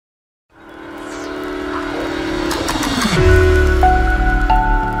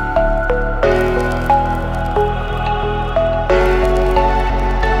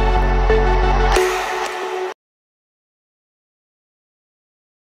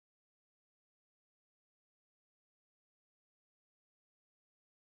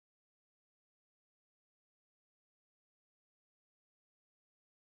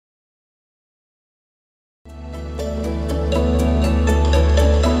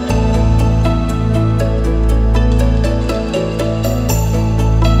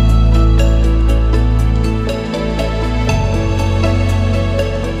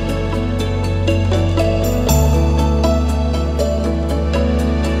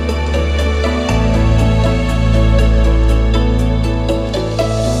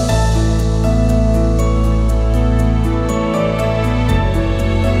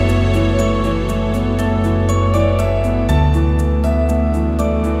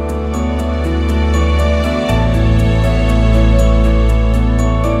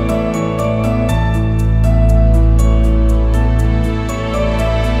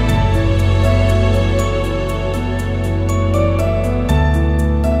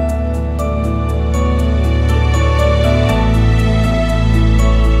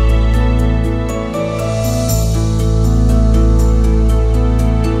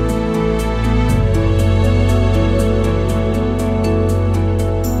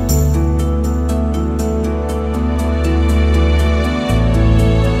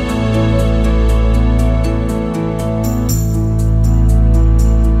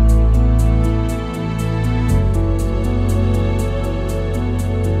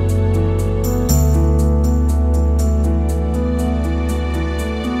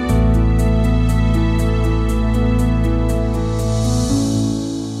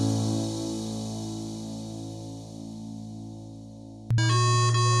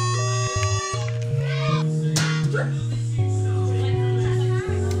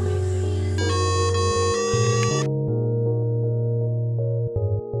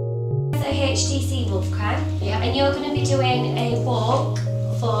HTC Wolfcran, and you're going to be doing a walk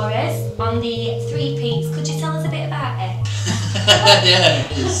for us on the Three Peaks. Could you tell us a bit about it? Yeah,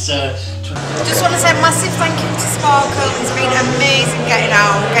 it's Just want to say a massive thank you to Sparkle. It's been amazing getting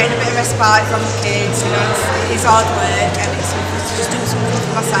out, getting a bit of respite from the kids. You know, it's hard work and it's just doing something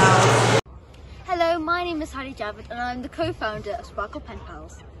for myself. Hello, my name is Hilary and I'm the co-founder of Sparkle Pen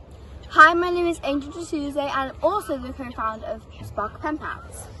Pals. Hi, my name is Angel D'Souza and I'm also the co-founder of Sparkle Pen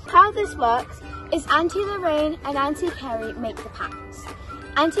Pals. How this works is Auntie Lorraine and Auntie Kerry make the packs.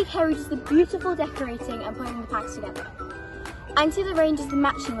 Auntie Kerry does the beautiful decorating and putting the packs together. Auntie Lorraine does the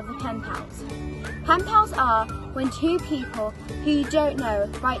matching of the pen pals. Pen pals are when two people who you don't know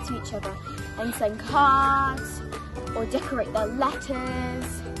write to each other and send cards or decorate their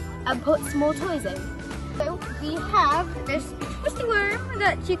letters and put small toys in. So we have this twisty worm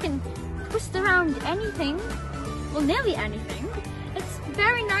that you can twist around anything, well nearly anything. It's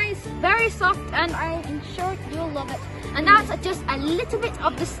very nice, very soft, and I'm sure you'll love it. And that's just a little bit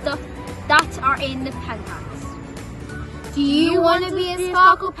of the stuff that are in the pen pals. Do you want to be a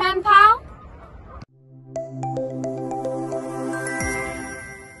Sparkle Pen Pal?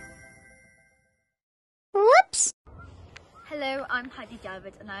 Whoops! Hello, I'm Heidi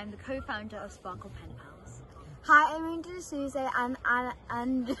Jalbert and I'm the co-founder of Sparkle Pen Pals. Hi, I'm Angel D'Souza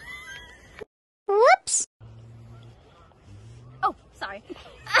and... Whoops! Oh, sorry.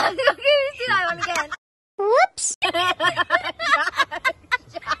 I'm going to do that one again. Whoops!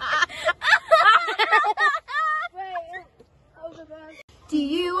 Do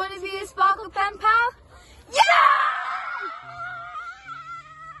you want to be a Sparkle Pen Pal? Yeah!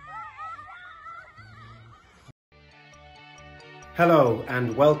 Hello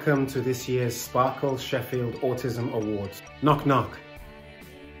and welcome to this year's Sparkle Sheffield Autism Awards. Knock knock.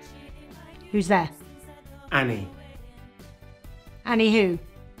 Who's there? Annie. Annie who?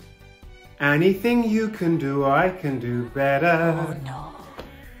 Anything you can do, I can do better. Oh no.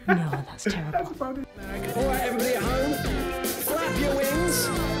 No, that's terrible. That's about it. Alright, everybody at home, flap your wings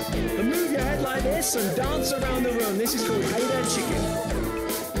and move your head like this and dance around the room. This is called Hey There Chicken.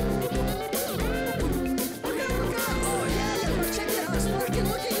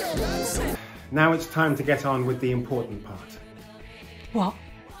 Now it's time to get on with the important part. What?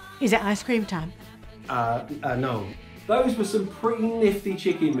 Is it ice cream time? No. Those were some pretty nifty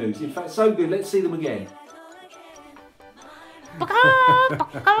chicken moves. In fact, so good, let's see them again.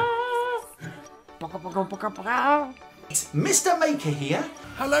 It's Mr. Maker here.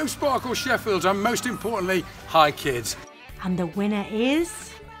 Hello, Sparkle Sheffield, and most importantly, hi kids. And the winner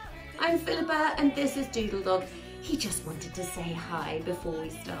is... I'm Philippa and this is Doodle Dog. He just wanted to say hi before we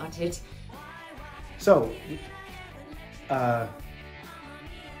started. So,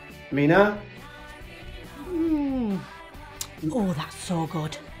 Mina? Oh, that's so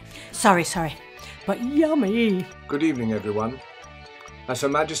good. Sorry, but yummy. Good evening, everyone. As Her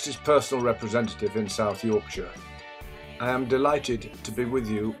Majesty's personal representative in South Yorkshire, I am delighted to be with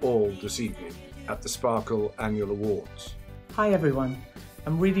you all this evening at the Sparkle Annual Awards. Hi everyone,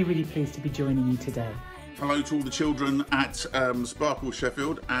 I'm really pleased to be joining you today. Hello to all the children at Sparkle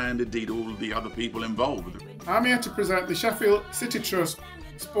Sheffield and indeed all the other people involved. I'm here to present the Sheffield City Trust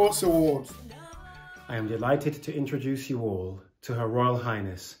Sports Awards. I am delighted to introduce you all to Her Royal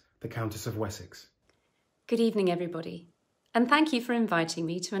Highness, the Countess of Wessex. Good evening, everybody, and thank you for inviting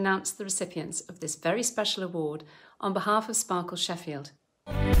me to announce the recipients of this very special award on behalf of Sparkle Sheffield.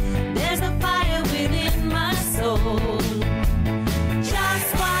 There's a fire within my soul.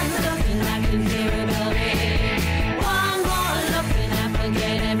 Just one look and I can hear it bubbling. One more look and I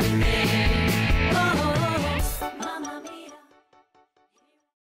forget everything. Oh, Mamma Mia.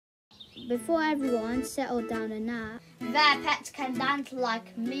 Before everyone settled down a nap, their pets can dance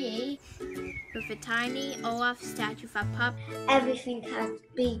like me. With a tiny Olaf statue for a pup, everything has to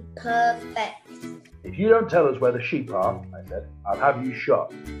be perfect. If you don't tell us where the sheep are, I said, I'll have you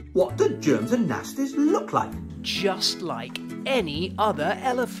shot. What do germs and nasties look like? Just like any other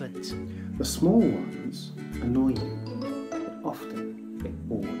elephant. The small ones annoy you, but often get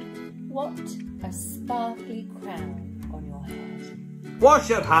bored. What a sparkly crown on your head. Wash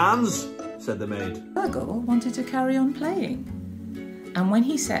your hands, said the maid. Virgil wanted to carry on playing. And when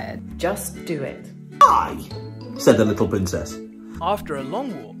he said, just do it. Aye, said the little princess. After a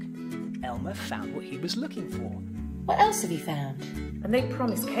long walk, Elmer found what he was looking for. What else have you found? And they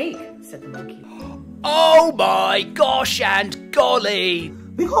promised cake, said the monkey. Oh my gosh and golly!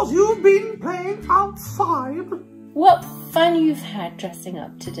 Because you've been playing outside. What fun you've had dressing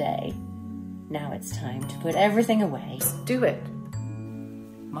up today. Now it's time to put everything away. Just do it.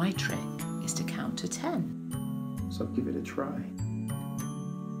 My trick is to count to 10. So give it a try.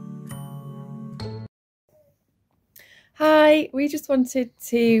 Hi, we just wanted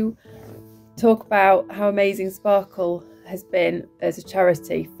to talk about how amazing Sparkle has been as a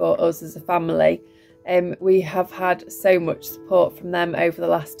charity for us as a family. We have had so much support from them over the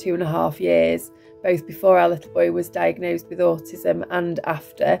last 2.5 years, both before our little boy was diagnosed with autism and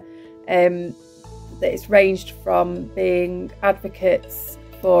after. It's ranged from being advocates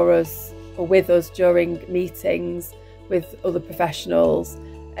for us or with us during meetings with other professionals.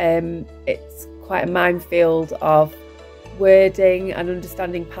 It's quite a minefield of wording and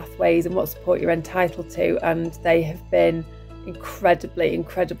understanding pathways and what support you're entitled to, and they have been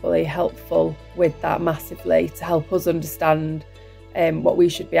incredibly helpful with that massively to help us understand what we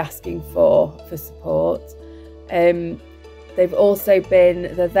should be asking for support. They've also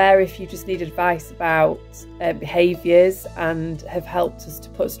they're there if you just need advice about behaviours, and have helped us to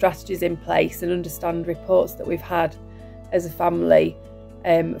put strategies in place and understand reports that we've had as a family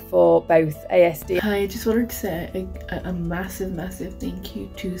for both ASD. Hi, I just wanted to say a massive thank you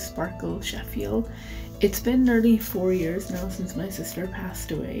to Sparkle Sheffield. It's been nearly 4 years now since my sister passed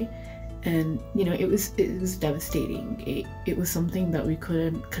away, and you know, it was devastating. It was something that we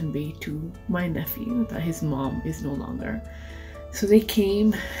couldn't convey to my nephew, that his mom is no longer. So they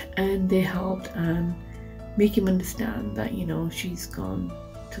came and they helped and make him understand that, you know, she's gone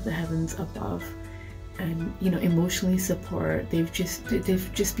to the heavens above, and you know, emotionally support. They've just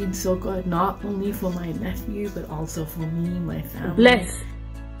been so good, not only for my nephew but also for me, my family. Bless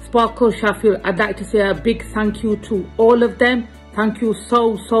Sparkle Sheffield. I'd like to say a big thank you to all of them. Thank you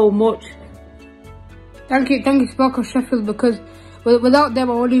so much. Thank you Sparkle Sheffield, because without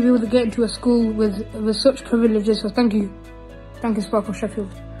them I wouldn't be able to get into a school with such privileges. So thank you Sparkle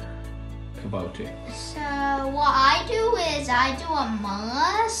Sheffield. About it. So what I do is I do Among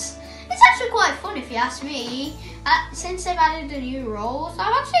Us. It's actually quite fun if you ask me. Since they've added the new roles,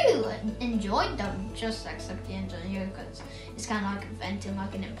 I've actually enjoyed them, just except the engineer, because it's kind of like venting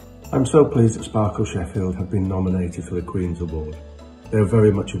like an imp. I'm so pleased that Sparkle Sheffield have been nominated for the Queen's Award. They are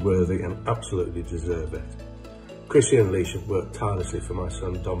very much worthy and absolutely deserve it. Chrissy and Leisha have worked tirelessly for my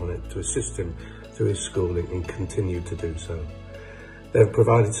son Dominic to assist him through his schooling and continue to do so. They have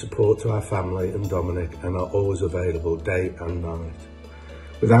provided support to our family and Dominic and are always available day and night.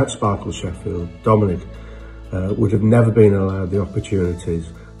 Without Sparkle Sheffield, Dominic would have never been allowed the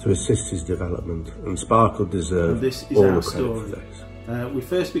opportunities to assist his development, and Sparkle deserves all the credit for this. We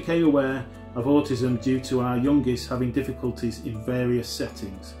first became aware of autism due to our youngest having difficulties in various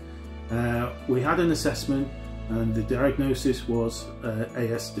settings. We had an assessment and the diagnosis was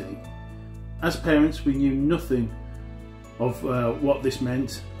ASD. As parents, we knew nothing of what this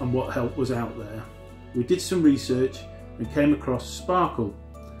meant and what help was out there. We did some research and came across Sparkle,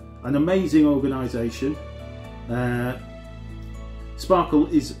 an amazing organisation. Sparkle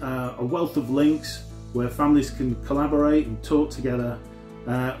is a wealth of links where families can collaborate and talk together,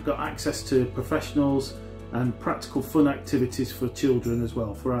 got access to professionals and practical fun activities for children as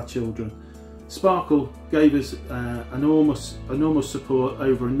well, for our children. Sparkle gave us enormous support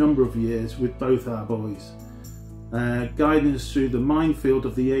over a number of years with both our boys, guiding us through the minefield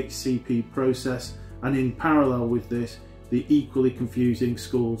of the HCP process, and in parallel with this, the equally confusing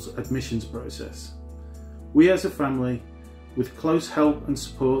schools admissions process. We as a family, with close help and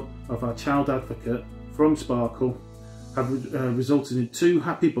support of our child advocate from Sparkle, have resulted in 2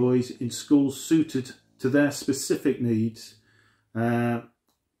 happy boys in schools suited to their specific needs.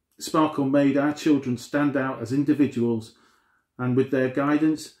 Sparkle made our children stand out as individuals, and with their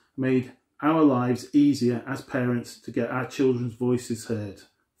guidance made our lives easier as parents to get our children's voices heard.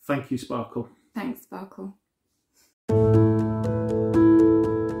 Thank you, Sparkle. Thanks, Sparkle.